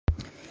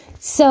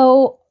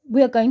So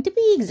we are going to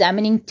be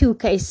examining two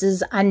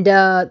cases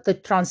under the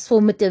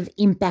transformative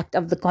impact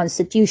of the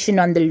Constitution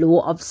on the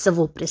law of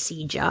civil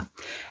procedure.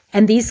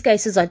 And these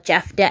cases are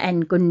Jafta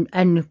and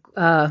Gondwana,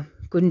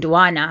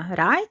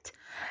 right?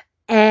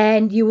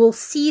 And you will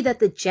see that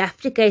the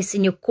Jafta case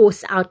in your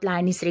course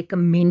outline is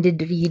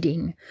recommended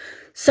reading.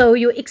 So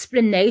your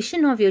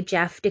explanation of your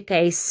Jafta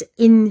case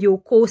in your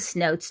course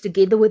notes,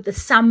 together with the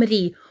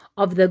summary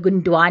of the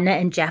Gondwana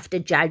and Jafta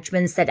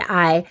judgments that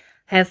I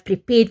have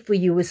prepared for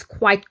you, is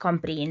quite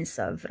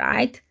comprehensive,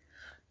 right?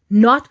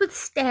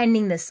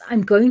 Notwithstanding this,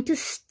 I'm going to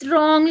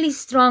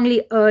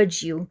strongly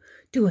urge you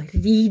to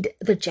read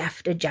the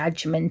Jafta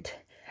judgment.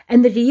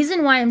 And the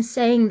reason why I'm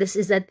saying this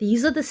is that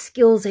these are the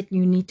skills that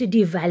you need to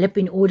develop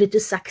in order to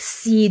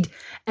succeed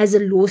as a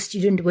law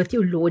student with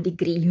your law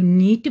degree. You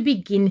need to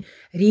begin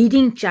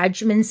reading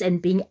judgments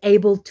and being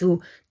able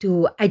to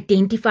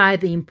identify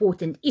the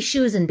important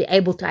issues and be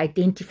able to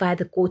identify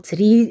the court's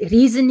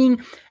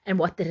reasoning and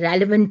what the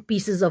relevant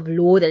pieces of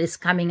law that is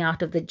coming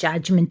out of the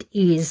judgment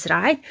is,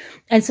 right?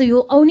 And so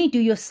you'll only do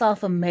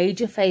yourself a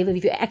major favor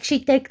if you actually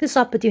take this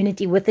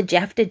opportunity with the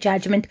Jafta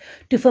judgment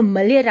to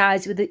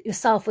familiarize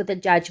yourself with the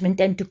judgment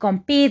and to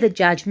compare the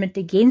judgment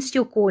against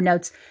your core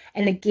notes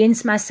and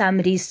against my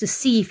summaries to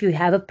see if you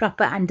have a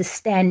proper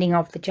understanding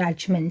of the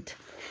judgment.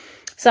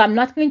 So I'm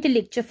not going to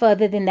lecture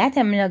further than that.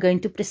 I'm now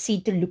going to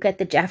proceed to look at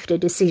the Jafta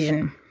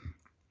decision.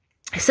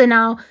 So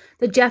now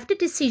the Jafta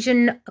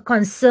decision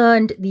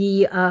concerned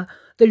the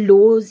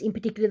laws, in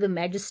particular the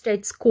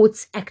Magistrates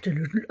Courts Act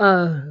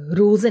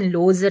rules and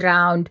laws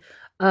around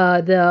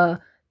the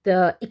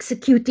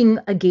executing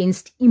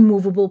against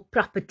immovable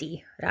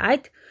property,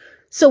 right?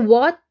 So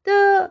what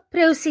the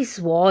process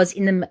was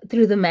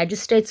through the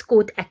Magistrates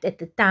Court Act at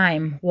the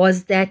time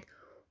was that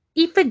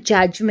if a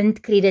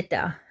judgment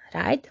creditor,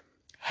 right,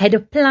 had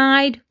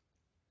applied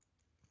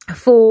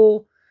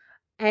for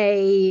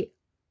a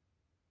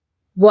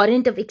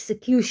warrant of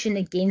execution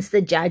against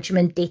the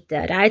judgment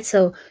debtor, right?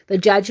 So the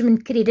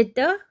judgment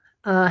creditor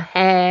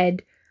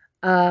had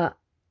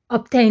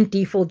obtained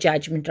default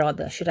judgment,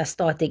 rather. Should I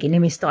start again?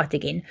 Let me start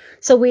again.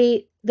 So where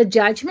the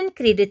judgment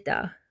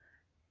creditor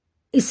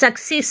is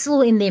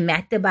successful in their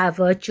matter by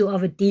virtue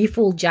of a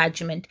default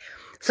judgment.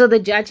 So the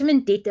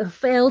judgment debtor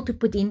failed to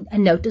put in a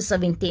notice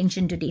of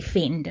intention to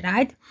defend,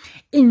 right?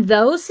 In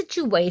those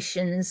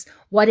situations,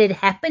 what had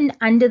happened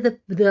under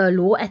the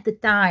law at the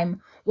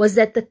time was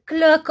that the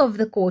clerk of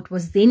the court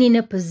was then in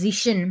a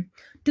position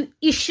to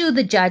issue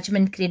the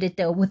judgment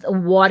creditor with a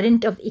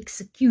warrant of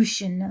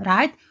execution,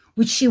 right?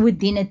 Which she would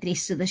then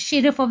address to the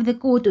sheriff of the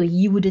court, or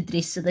he would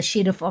address to the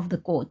sheriff of the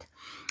court.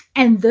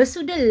 And this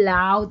would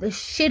allow the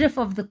sheriff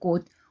of the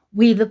court,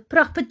 where the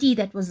property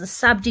that was the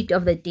subject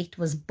of the debt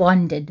was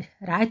bonded,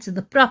 right? So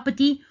the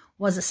property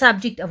was the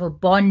subject of a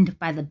bond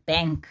by the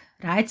bank,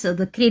 right? So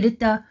the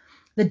debtor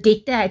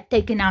had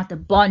taken out a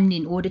bond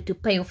in order to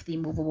pay off the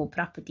immovable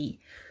property.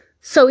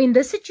 So in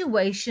these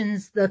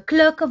situations, the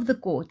clerk of the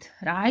court,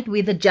 right,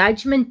 where the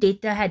judgment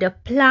debtor had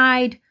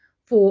applied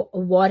for a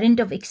warrant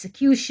of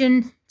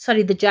execution,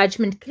 the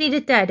judgment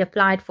creditor had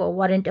applied for a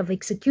warrant of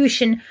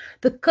execution,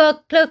 the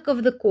clerk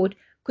of the court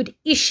could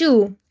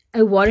issue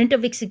a warrant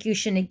of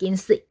execution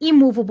against the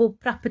immovable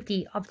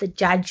property of the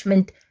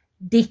judgment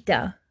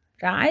debtor,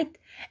 right?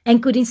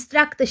 And could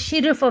instruct the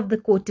sheriff of the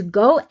court to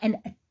go and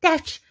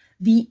attach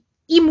the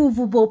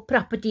immovable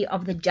property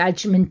of the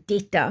judgment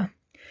debtor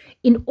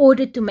in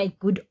order to make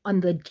good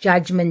on the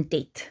judgment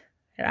debt,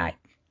 right?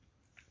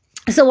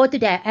 So what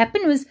would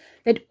happen was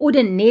that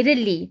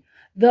ordinarily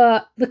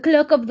the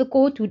clerk of the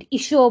court would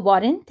issue a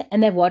warrant,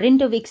 and that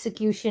warrant of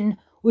execution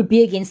would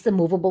be against the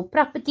movable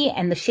property,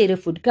 and the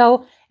sheriff would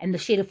go and the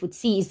sheriff would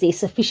see, is there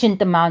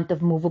sufficient amount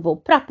of movable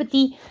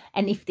property?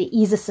 And if there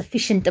is a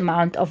sufficient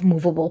amount of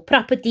movable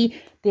property,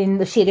 then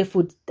the sheriff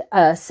would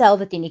sell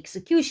that in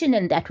execution,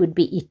 and that would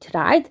be it,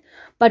 right?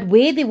 But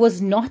where there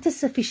was not a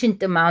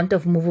sufficient amount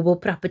of movable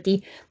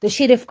property, the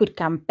sheriff could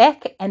come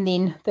back, and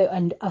then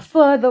a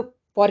further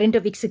warrant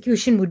of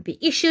execution would be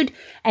issued,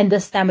 and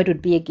this time it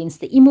would be against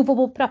the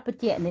immovable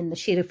property, and then the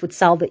sheriff would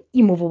sell the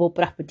immovable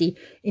property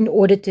in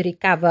order to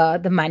recover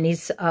the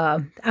monies,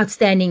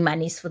 outstanding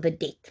monies for the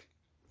debt.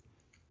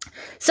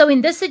 So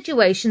in these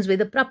situations where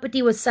the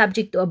property was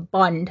subject to a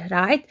bond,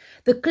 right,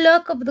 the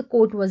clerk of the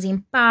court was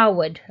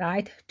empowered,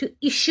 right, to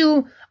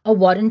issue a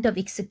warrant of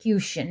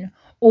execution,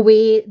 or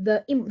where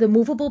the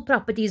movable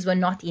properties were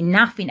not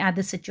enough in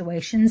other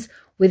situations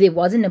where there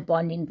wasn't a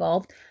bond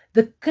involved,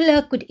 the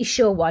clerk could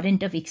issue a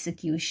warrant of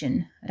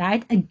execution,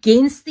 right,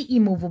 against the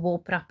immovable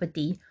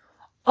property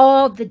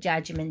of the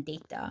judgment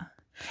debtor.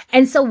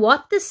 And so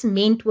what this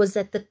meant was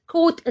that the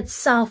court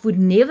itself would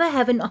never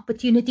have an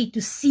opportunity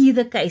to see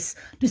the case,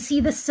 to see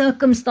the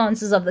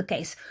circumstances of the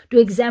case, to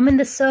examine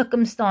the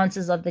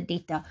circumstances of the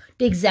debtor,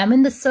 to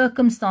examine the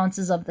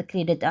circumstances of the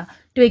creditor,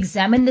 to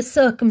examine the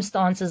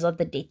circumstances of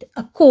the debtor.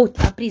 A court,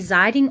 a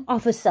presiding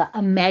officer,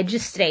 a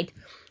magistrate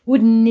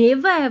would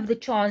never have the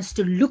chance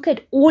to look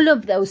at all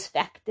of those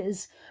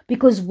factors,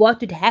 because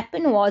what would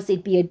happen was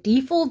there'd be a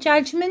default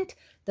judgment.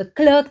 The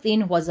clerk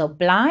then was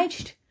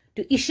obliged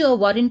to issue a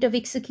warrant of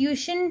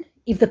execution.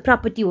 If the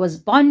property was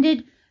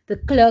bonded, the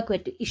clerk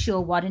had to issue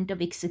a warrant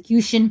of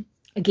execution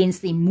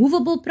against the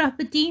immovable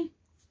property.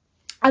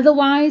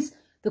 Otherwise,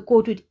 the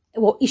court would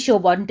issue a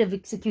warrant of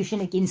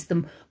execution against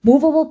the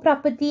movable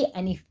property,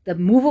 and if the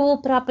movable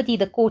property,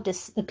 the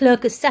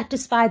clerk is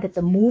satisfied that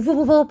the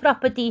movable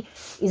property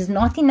is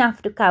not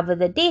enough to cover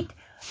the debt,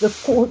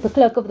 the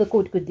clerk of the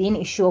court could then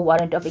issue a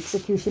warrant of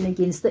execution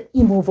against the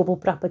immovable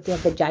property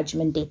of the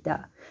judgment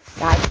debtor.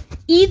 Right?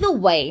 Either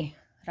way,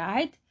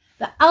 right?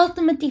 The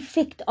ultimate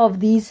effect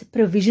of these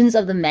provisions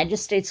of the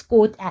Magistrates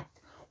Court Act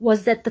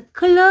was that the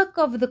clerk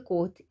of the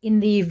court, in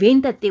the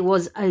event that there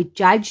was a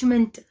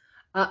judgment,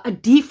 a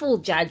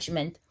default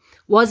judgment,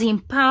 was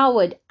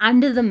empowered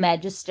under the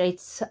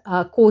Magistrates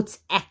Courts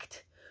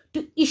Act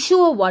to issue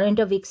a warrant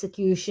of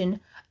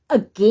execution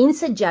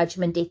against a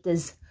judgment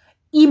debtor's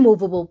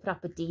immovable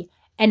property.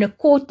 And a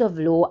court of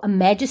law, a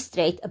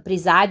magistrate, a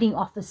presiding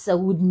officer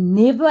would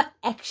never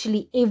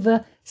actually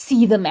ever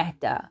see the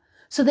matter.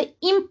 So the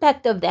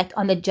impact of that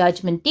on the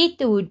judgment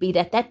debtor would be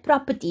that that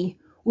property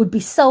would be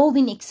sold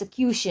in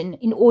execution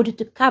in order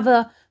to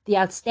cover the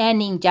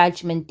outstanding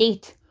judgment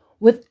debt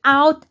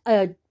without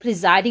a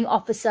presiding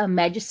officer, a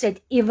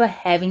magistrate, ever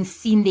having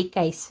seen the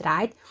case,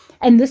 right?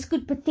 And this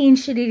could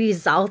potentially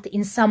result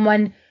in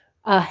someone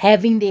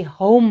having their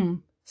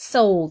home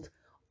sold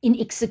in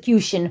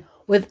execution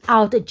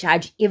without a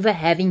judge ever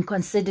having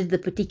considered the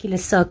particular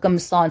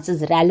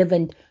circumstances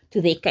relevant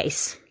to their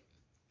case.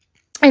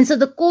 And so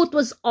the court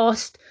was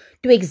asked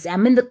to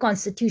examine the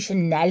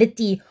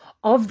constitutionality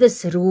of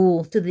this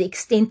rule to the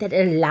extent that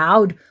it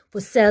allowed for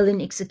sale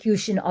and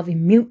execution of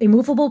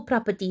immovable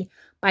property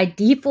by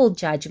default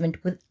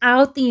judgment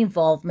without the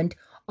involvement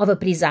of a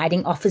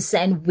presiding officer,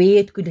 and where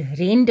it could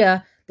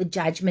render the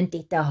judgment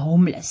debtor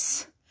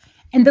homeless.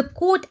 And the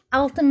court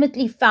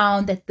ultimately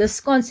found that this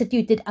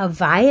constituted a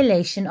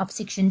violation of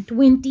Section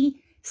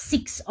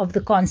 26 of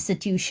the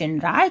Constitution,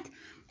 right?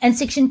 And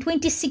Section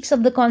 26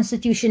 of the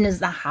Constitution is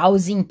the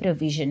housing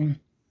provision.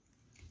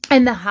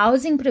 And the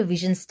housing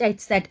provision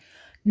states that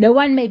no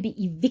one may be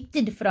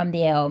evicted from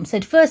their home. So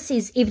it first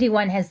says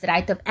everyone has the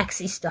right of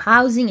access to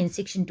housing in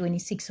Section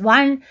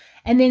 26.1.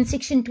 And then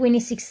Section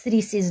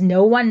 26.3 says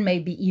no one may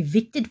be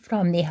evicted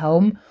from their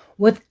home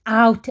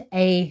without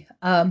a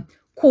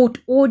court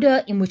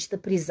order in which the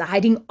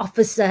presiding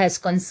officer has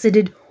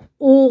considered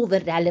all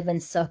the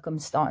relevant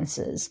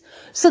circumstances.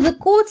 So the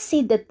court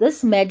said that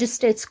this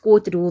magistrate's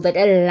court rule that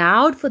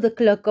allowed for the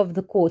clerk of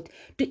the court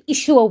to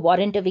issue a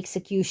warrant of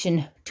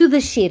execution to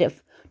the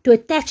sheriff to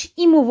attach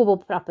immovable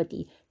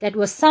property that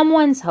was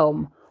someone's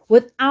home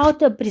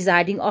without a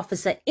presiding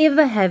officer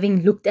ever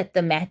having looked at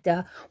the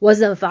matter was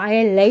a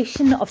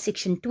violation of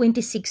Section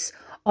 26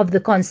 of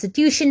the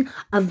Constitution,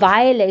 a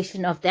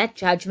violation of that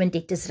judgment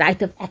debtor's right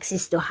of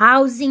access to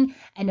housing,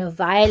 and a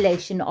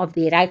violation of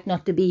their right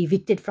not to be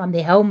evicted from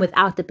their home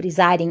without the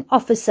presiding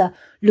officer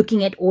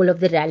looking at all of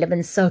the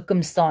relevant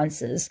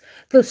circumstances.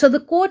 So the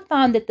court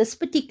found that this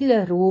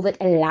particular rule that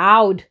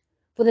allowed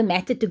for the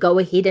matter to go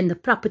ahead and the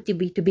property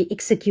to be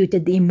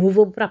executed, the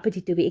immovable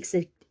property to be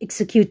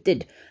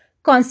executed,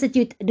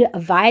 constituted a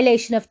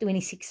violation of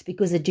 26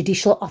 because the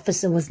judicial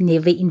officer was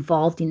never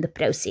involved in the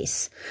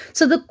process.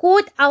 So the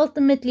court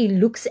ultimately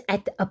looks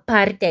at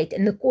apartheid,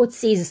 and the court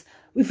says,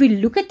 if we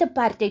look at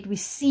apartheid, we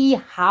see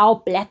how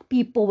black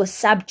people were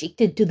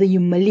subjected to the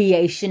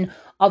humiliation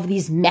of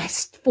these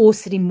mass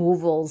force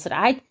removals,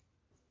 right?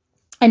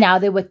 And how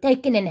they were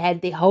taken and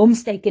had their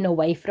homes taken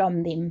away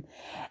from them.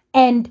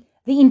 And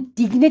the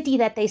indignity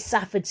that they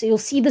suffered. So you'll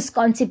see this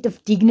concept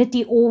of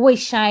dignity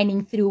always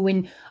shining through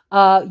when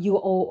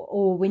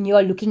when you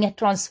are looking at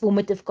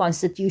transformative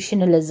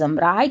constitutionalism,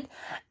 right?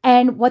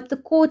 And what the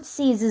court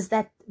says is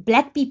that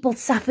black people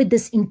suffered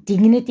this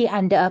indignity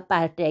under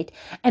apartheid,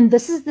 and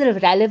this is the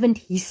relevant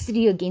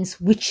history against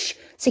which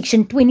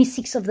Section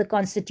 26 of the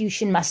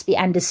Constitution must be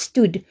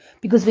understood,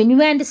 because when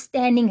we are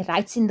understanding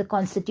rights in the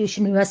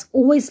Constitution, we must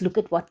always look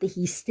at what the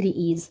history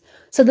is.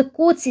 So the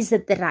court says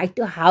that the right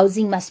to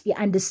housing must be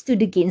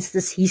understood against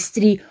this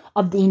history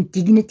of the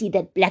indignity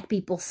that black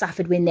people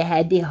suffered when they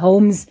had their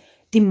homes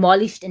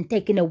demolished and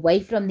taken away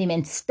from them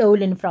and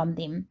stolen from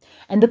them.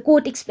 And the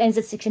court explains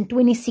that Section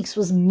 26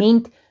 was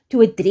meant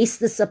to address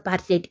this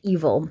apartheid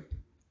evil.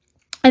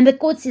 And the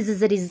court says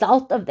as a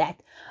result of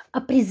that,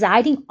 a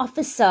presiding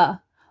officer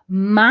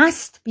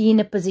must be in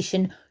a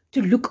position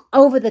to look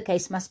over the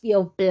case, must be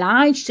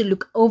obliged to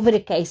look over a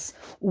case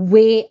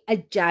where a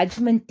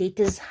judgment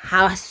debtor's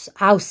house,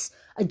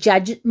 a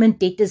judgment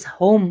debtor's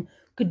home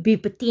could be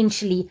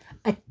potentially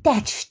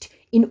attached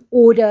in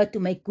order to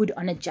make good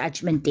on a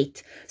judgment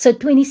debt. So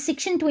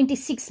Section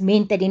 26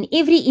 meant that in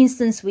every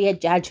instance where a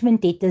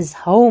judgment debtor's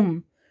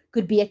home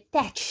could be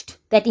attached,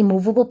 that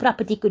immovable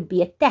property could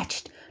be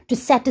attached to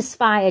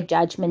satisfy a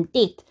judgment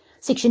debt,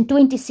 Section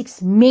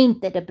 26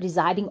 meant that a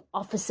presiding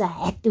officer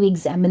had to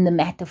examine the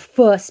matter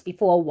first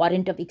before a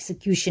warrant of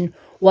execution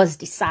was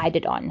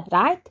decided on,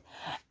 right?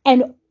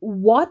 And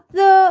what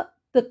the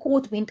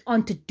court went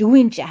on to do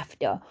in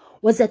Jafta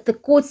was that the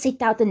court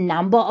set out a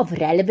number of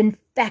relevant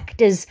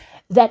factors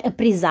that a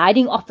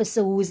presiding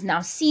officer who is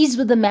now seized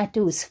with the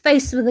matter, who is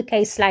faced with a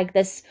case like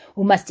this,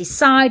 who must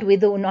decide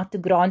whether or not to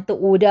grant the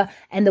order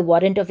and the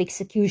warrant of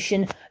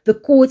execution, the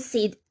court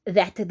said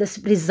that this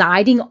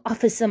presiding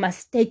officer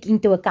must take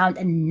into account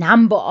a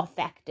number of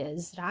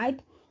factors, right?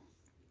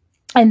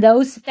 And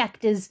those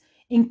factors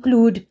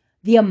include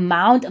the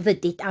amount of the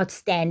debt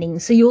outstanding.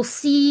 So you'll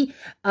see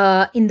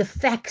in the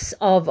facts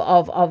of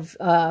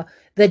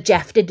the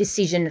Jafta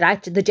decision,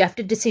 right? The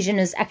Jafta decision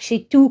is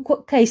actually two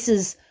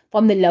cases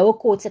from the lower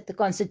courts that the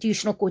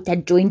Constitutional Court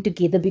had joined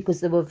together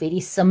because they were very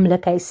similar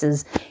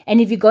cases.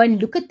 And if you go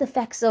and look at the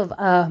facts of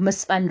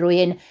Ms. Van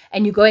Rooyen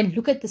and you go and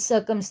look at the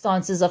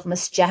circumstances of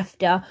Ms.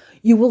 Jafta,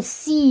 you will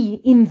see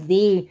in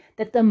there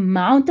that the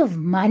amount of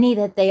money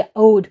that they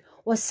owed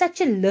was such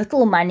a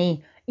little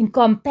money in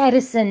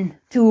comparison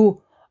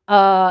to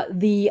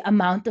the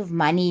amount of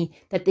money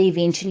that they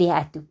eventually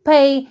had to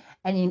pay,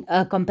 and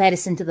in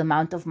comparison to the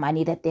amount of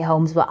money that their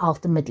homes were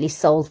ultimately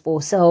sold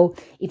for. So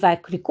if I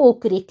recall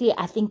correctly,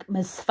 I think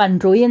Ms. Van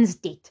Rooyen's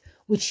debt,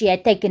 which she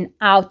had taken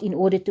out in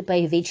order to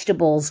pay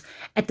vegetables,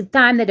 at the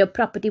time that her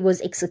property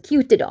was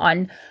executed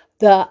on,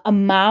 the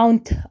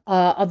amount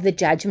of the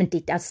judgment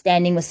debt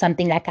outstanding was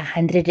something like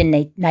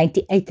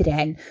 198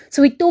 Rand.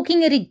 So we're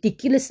talking a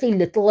ridiculously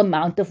little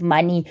amount of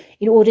money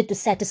in order to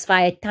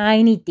satisfy a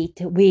tiny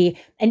debt where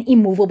an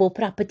immovable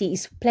property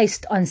is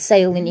placed on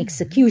sale in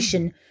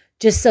execution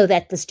just so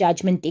that this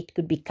judgment debt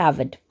could be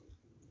covered.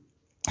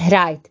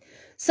 Right.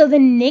 So the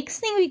next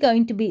thing we're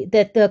going to be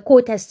that the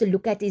court has to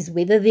look at is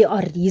whether there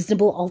are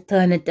reasonable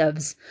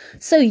alternatives.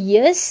 So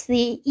yes,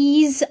 there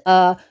is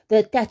the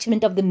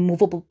attachment of the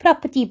movable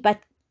property, but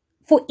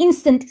for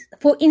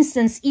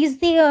instance, is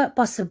there a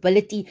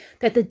possibility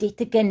that the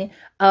debtor can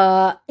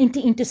enter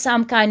into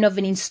some kind of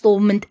an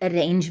installment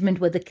arrangement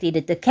with the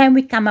creditor? Can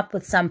we come up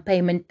with some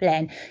payment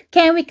plan?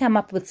 Can we come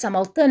up with some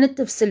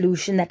alternative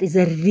solution that is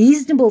a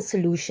reasonable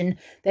solution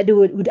that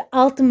would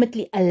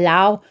ultimately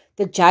allow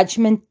the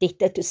judgment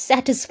debtor to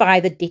satisfy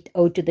the debt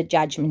owed to the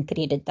judgment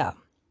creditor?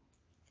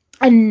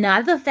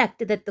 Another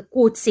factor that the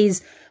court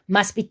says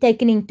must be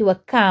taken into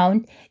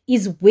account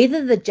is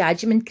whether the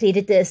judgment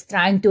creditor is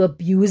trying to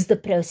abuse the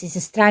process,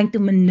 is trying to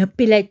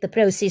manipulate the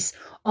process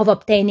of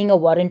obtaining a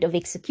warrant of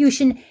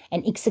execution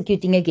and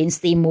executing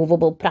against the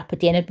immovable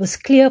property. And it was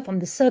clear from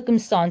the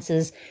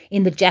circumstances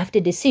in the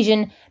Jafta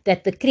decision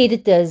that the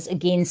creditors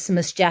against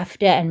Ms.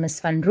 Jafta and Ms.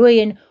 Van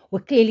Rooyen were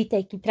clearly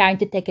trying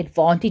to take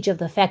advantage of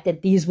the fact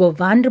that these were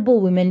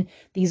vulnerable women,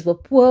 these were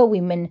poor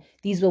women,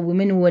 these were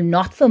women who were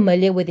not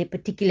familiar with their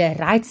particular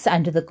rights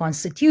under the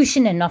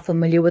Constitution and not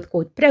familiar with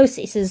court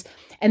processes,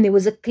 and there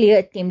was a clear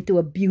attempt to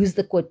abuse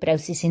the court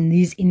process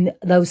in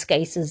those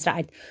cases,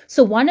 right?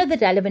 So one of the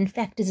relevant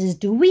factors is,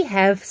 do we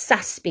have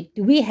suspect,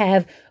 do we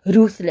have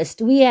ruthless,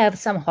 do we have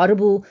some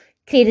horrible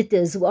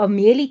creditors who are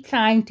merely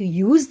trying to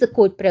use the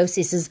court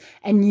processes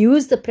and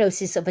use the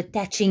process of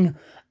attaching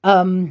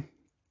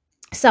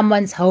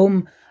someone's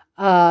home,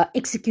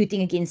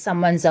 executing against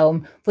someone's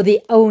home for their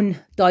own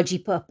dodgy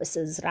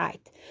purposes,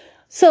 right?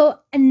 So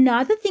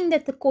another thing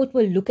that the court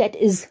will look at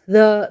is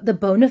the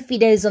bona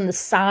fides on the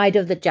side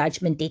of the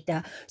judgment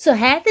debtor. So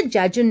had the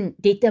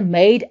judgment debtor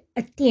made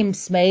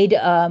attempts,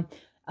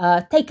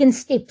 taken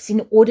steps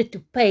in order to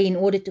pay, in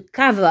order to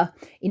cover,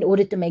 in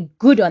order to make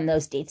good on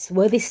those debts?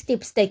 Were there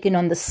steps taken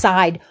on the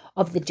side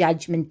of the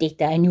judgment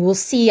debtor? And you will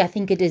see, I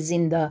think it is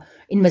in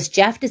Ms.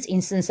 Jafta's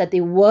instance, that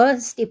there were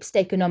steps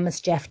taken on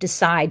Ms. Jafta's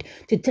side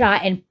to try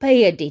and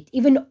pay a debt,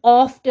 even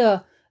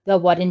after the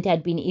warrant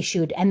had been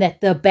issued, and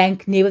that the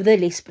bank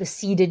nevertheless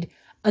proceeded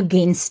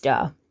against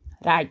her,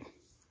 right?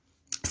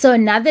 So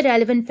another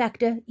relevant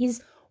factor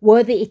is,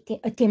 were the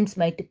attempts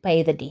made to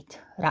pay the debt,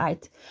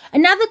 right?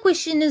 Another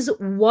question is,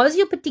 was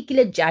your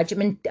particular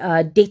judgment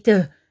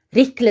debtor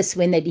reckless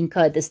when they'd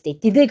incurred this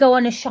debt? Did they go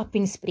on a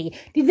shopping spree?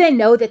 Did they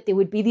know that there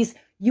would be these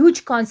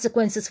huge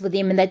consequences for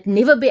them and they'd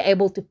never be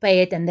able to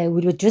pay it, and they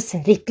were just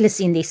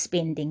reckless in their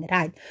spending,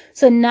 right?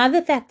 So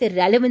another factor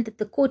relevant that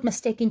the court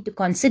must take into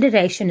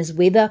consideration is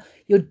whether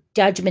your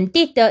judgment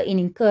debtor in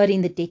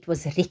incurring the debt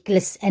was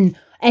reckless and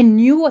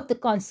knew what the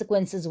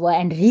consequences were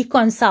and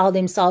reconciled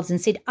themselves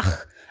and said,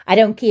 I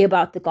don't care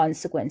about the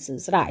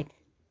consequences, right?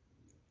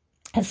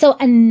 And so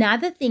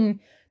another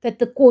thing that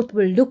the court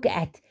will look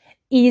at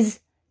is,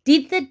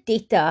 did the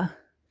debtor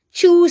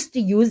choose to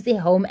use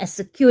their home as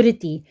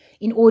security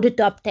in order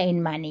to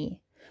obtain money?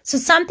 So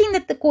something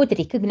that the court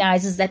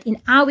recognizes that in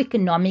our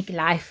economic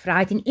life,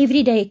 right, in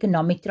everyday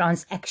economic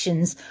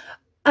transactions,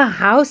 a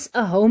house,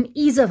 a home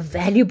is a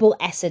valuable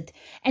asset.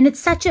 And it's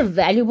such a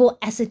valuable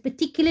asset,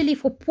 particularly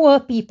for poor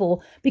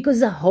people,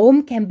 because a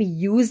home can be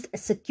used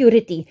as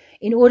security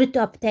in order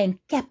to obtain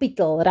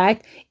capital,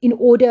 right? In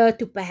order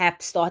to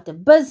perhaps start a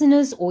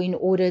business or in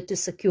order to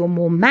secure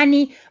more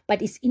money.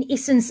 But it's, in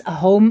essence, a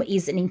home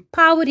is an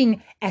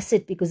empowering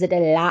asset because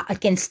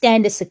it can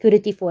stand as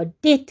security for a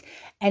debt.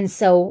 And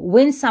so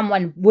when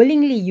someone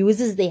willingly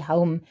uses their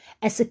home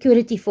as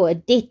security for a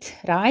debt,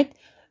 right,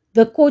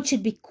 the court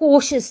should be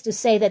cautious to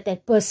say that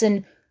that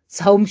person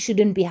home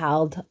shouldn't be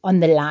held on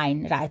the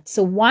line, right?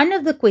 So one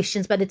of the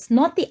questions, but it's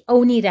not the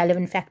only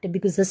relevant factor,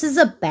 because this is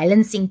a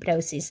balancing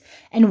process,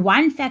 and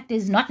one factor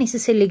is not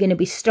necessarily going to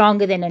be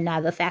stronger than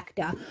another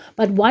factor.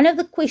 But one of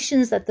the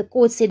questions that the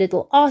court said it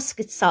will ask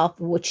itself,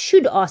 what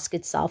should ask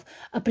itself,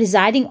 a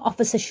presiding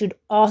officer should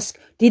ask,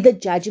 did the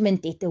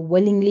judgment debtor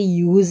willingly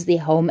use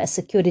their home as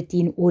security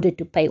in order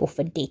to pay off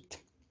a debt?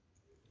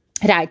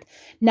 Right.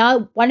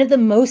 Now, one of the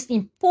most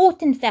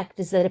important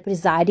factors that a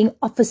presiding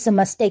officer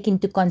must take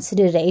into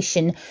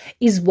consideration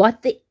is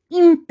what the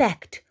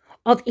impact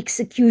of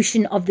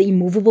execution of the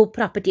immovable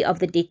property of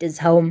the debtor's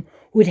home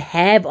would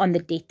have on the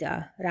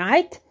debtor,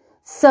 right?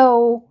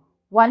 So,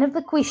 one of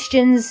the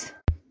questions,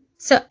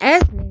 so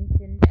as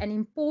mentioned, an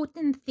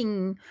important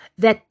thing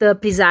that the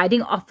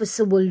presiding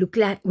officer will look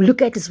at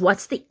is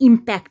what's the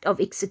impact of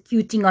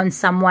executing on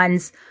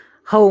someone's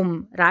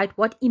home, right?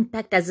 What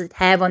impact does it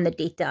have on the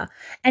debtor?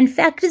 And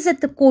factors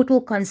that the court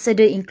will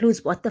consider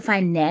includes what the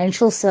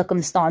financial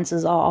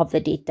circumstances are of the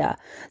debtor.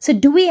 So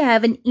do we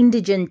have an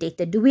indigent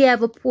debtor? Do we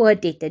have a poor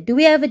debtor? Do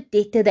we have a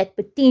debtor that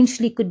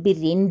potentially could be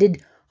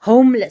rendered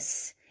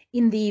homeless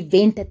in the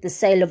event that the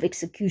sale of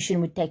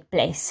execution would take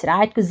place,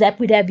 right? Because that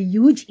would have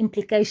huge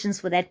implications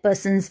for that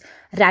person's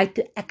right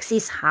to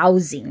access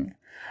housing.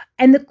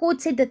 And the court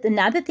said that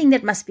another thing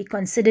that must be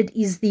considered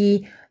is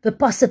the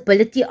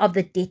possibility of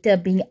the debtor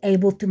being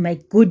able to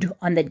make good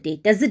on the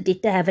debt. Does the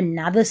debtor have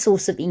another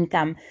source of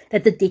income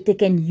that the debtor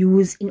can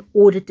use in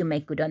order to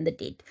make good on the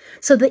debt?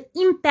 So the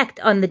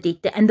impact on the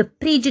debtor and the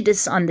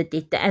prejudice on the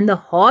debtor and the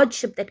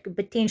hardship that could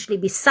potentially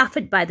be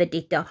suffered by the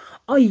debtor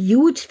are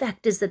huge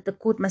factors that the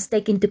court must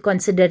take into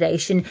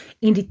consideration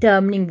in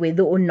determining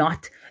whether or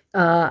not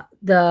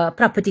the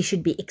property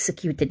should be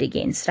executed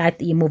against, right?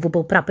 The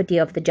immovable property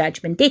of the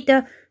judgment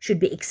debtor should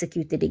be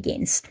executed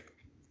against.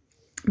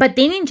 But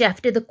then in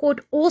Jafta, the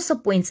court also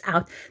points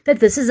out that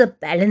this is a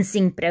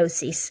balancing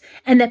process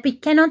and that we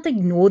cannot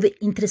ignore the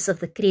interests of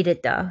the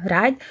creditor,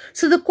 right?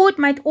 So the court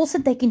might also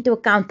take into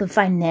account the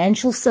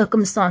financial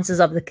circumstances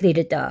of the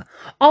creditor.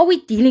 Are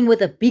we dealing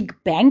with a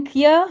big bank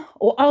here,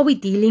 or are we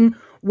dealing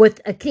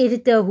with a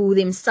creditor who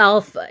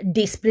themselves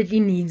desperately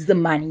needs the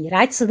money,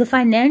 right? So the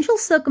financial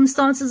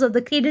circumstances of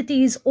the creditor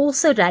is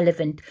also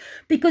relevant,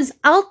 because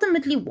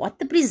ultimately what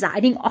the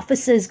presiding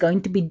officer is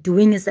going to be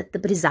doing is that the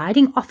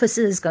presiding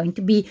officer is going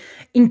to be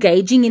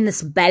engaging in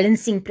this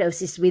balancing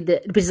process, where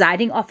the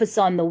presiding officer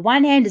on the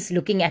one hand is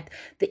looking at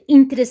the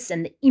interests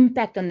and the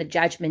impact on the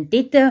judgment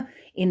debtor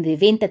in the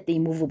event that the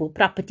immovable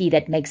property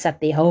that makes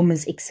up their home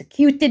is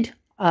executed,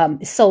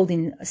 sold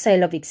in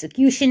sale of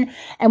execution,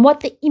 and what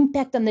the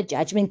impact on the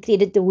judgment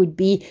creditor would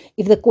be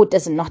if the court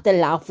does not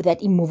allow for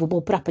that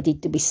immovable property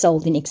to be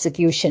sold in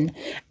execution.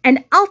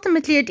 And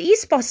ultimately, it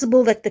is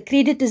possible that the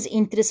creditor's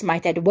interest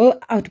might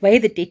outweigh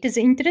the debtor's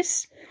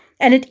interest,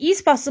 and it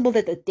is possible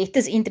that the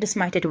debtor's interest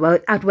might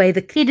outweigh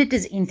the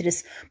creditor's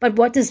interest. But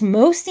what is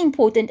most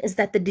important is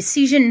that the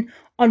decision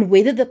on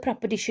whether the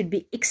property should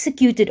be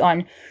executed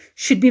on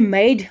should be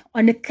made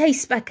on a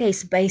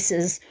case-by-case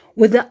basis,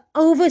 with the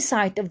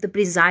oversight of the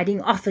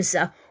presiding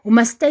officer, who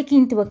must take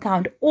into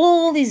account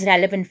all these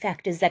relevant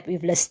factors that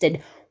we've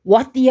listed.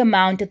 What the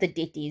amount of the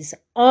debt is.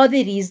 Are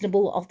there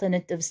reasonable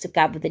alternatives to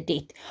cover the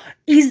debt?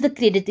 Is the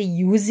creditor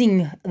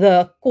using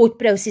the court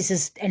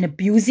processes and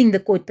abusing the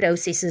court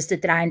processes to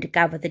try and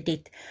recover the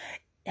debt?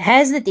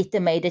 Has the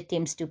debtor made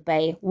attempts to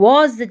pay?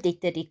 Was the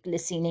debtor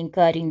reckless in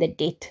incurring the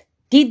debt?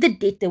 Did the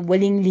debtor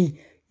willingly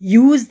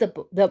use the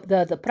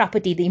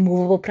property, the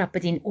immovable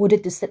property, in order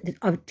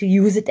to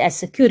use it as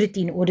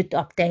security in order to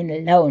obtain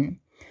a loan?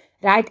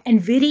 Right? And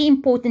very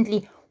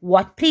importantly,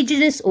 what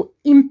prejudice or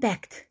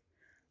impact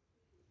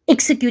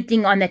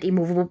executing on that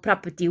immovable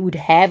property would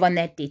have on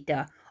that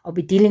debtor? Are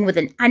we dealing with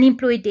an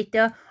unemployed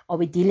debtor? Are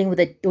we dealing with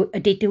a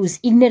debtor who's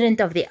ignorant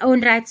of their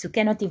own rights, who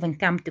cannot even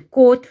come to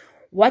court?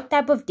 What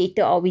type of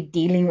debtor are we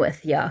dealing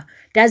with here?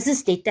 Does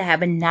this debtor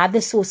have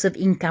another source of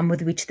income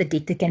with which the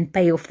debtor can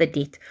pay off the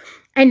debt?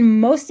 And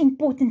most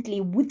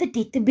importantly, would the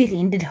debtor be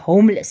rendered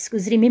homeless?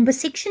 Because remember,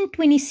 Section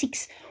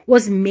 26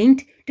 was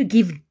meant to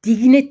give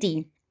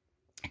dignity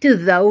to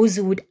those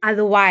who would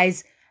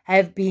otherwise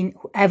have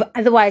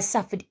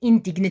suffered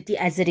indignity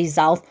as a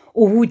result,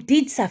 or who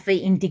did suffer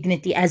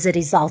indignity as a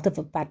result of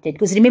apartheid.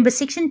 Because remember,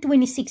 Section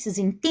 26 is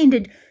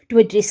intended to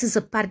address this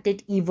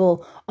apartheid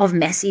evil of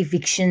mass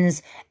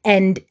evictions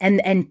and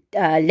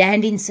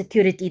land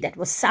insecurity that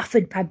was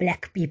suffered by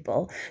Black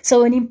people.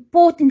 So an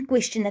important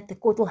question that the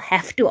court will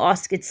have to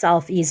ask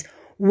itself is,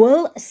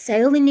 will a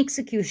sale in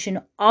execution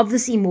of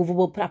this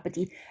immovable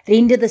property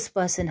render this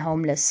person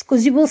homeless?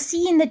 Because you will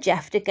see in the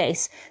Jafta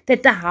case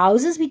that the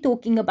houses we're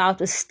talking about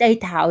were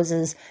state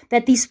houses,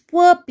 that these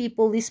poor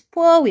people, these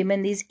poor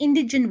women, these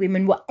indigent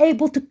women were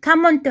able to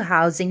come onto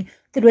housing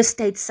through a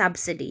state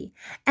subsidy.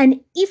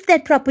 And if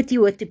that property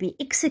were to be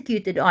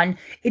executed on,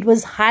 it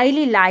was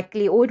highly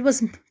likely, or it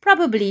was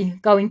probably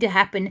going to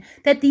happen,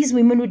 that these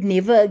women would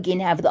never again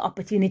have the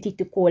opportunity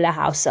to call a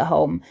house a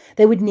home.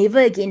 They would never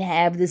again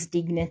have this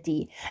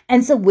dignity.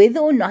 And so whether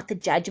or not the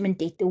judgment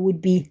debtor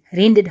would be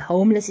rendered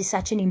homeless is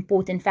such an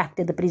important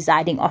factor the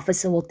presiding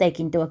officer will take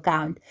into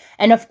account.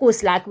 And of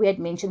course, like we had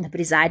mentioned, the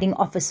presiding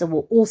officer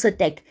will also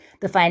take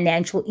the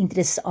financial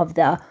interests of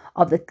the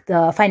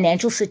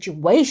financial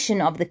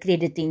situation of the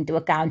creditor into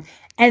account.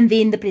 And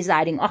then the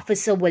presiding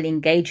officer will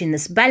engage in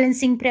this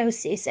balancing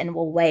process and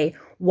will weigh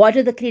what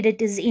are the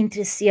creditor's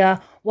interests here,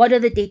 what are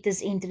the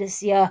debtor's interests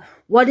here,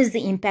 what is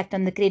the impact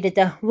on the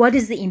creditor, what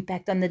is the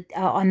impact on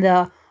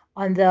the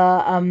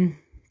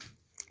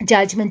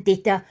judgment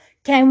debtor.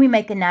 Can we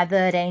make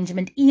another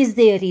arrangement? Is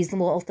there a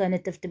reasonable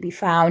alternative to be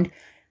found?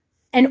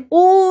 And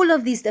all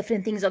of these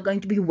different things are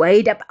going to be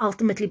weighed up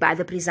ultimately by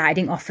the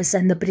presiding officer,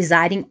 and the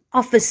presiding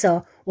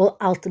officer will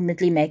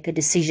ultimately make a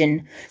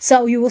decision.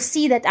 So you will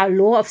see that our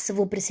law of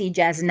civil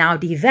procedure has now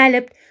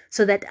developed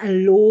so that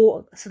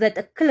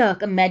a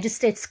clerk, a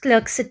magistrate's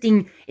clerk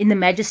sitting in the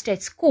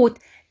magistrate's court,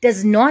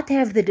 does not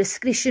have the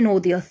discretion or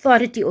the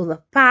authority or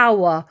the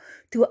power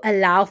to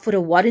allow for a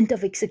warrant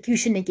of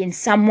execution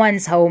against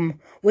someone's home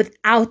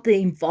without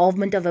the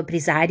involvement of a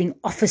presiding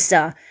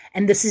officer.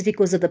 And this is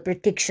because of the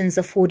protections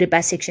afforded by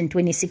Section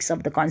 26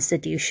 of the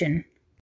Constitution.